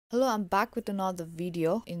Hello, I'm back with another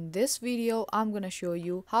video. In this video, I'm gonna show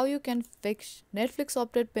you how you can fix Netflix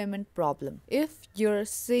update payment problem. If you're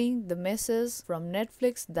seeing the message from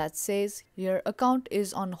Netflix that says your account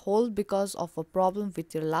is on hold because of a problem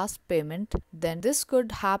with your last payment, then this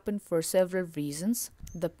could happen for several reasons.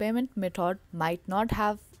 The payment method might not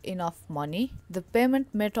have enough money, the payment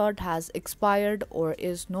method has expired or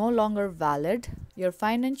is no longer valid, your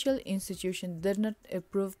financial institution did not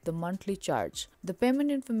approve the monthly charge, the payment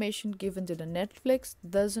information given to the Netflix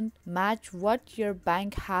doesn't match what your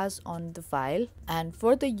bank has on the file, and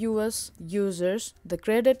for the US users, the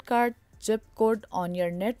credit card zip code on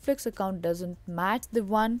your Netflix account doesn't match the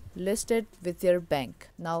one listed with your bank.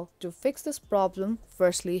 Now, to fix this problem,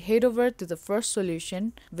 firstly head over to the first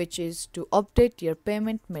solution, which is to update your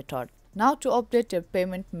payment method. Now, to update your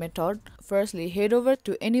payment method, firstly head over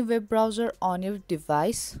to any web browser on your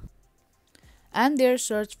device and there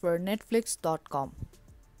search for netflix.com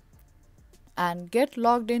and get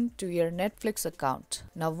logged in to your Netflix account.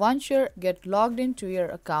 Now, once you get logged into your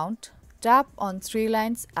account, tap on three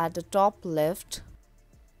lines at the top left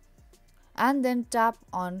and then tap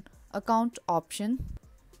on account option.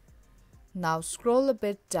 Now scroll a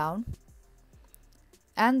bit down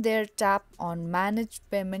and there tap on manage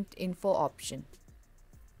payment info option.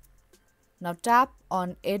 Now tap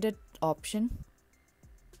on edit option.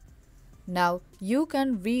 Now you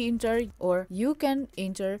can re-enter or you can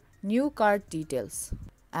enter new card details,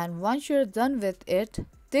 and once you're done with it,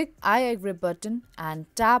 tick I agree button and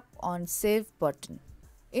tap on save button.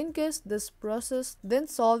 In case this process didn't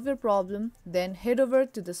solve your problem, then head over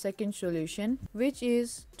to the second solution, which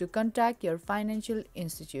is to contact your financial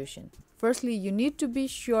institution. Firstly, you need to be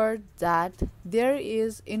sure that there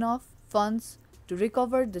is enough funds to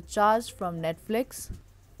recover the charge from Netflix.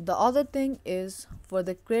 The other thing is for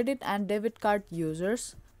the credit and debit card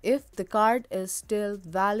users, if the card is still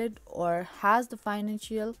valid or has the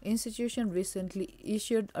financial institution recently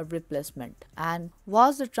issued a replacement, and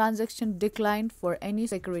was the transaction declined for any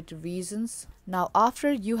security reasons. Now,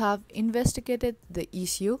 after you have investigated the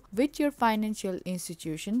issue with your financial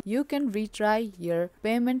institution, you can retry your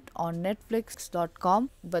payment on netflix.com,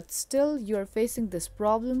 but still you're facing this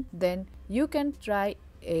problem, then you can try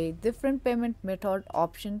a different payment method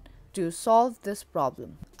option to solve this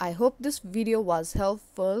problem. I hope this video was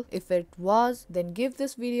helpful. If it was, then give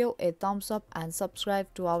this video a thumbs up and subscribe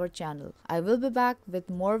to our channel. I will be back with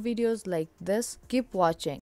more videos like this. Keep watching.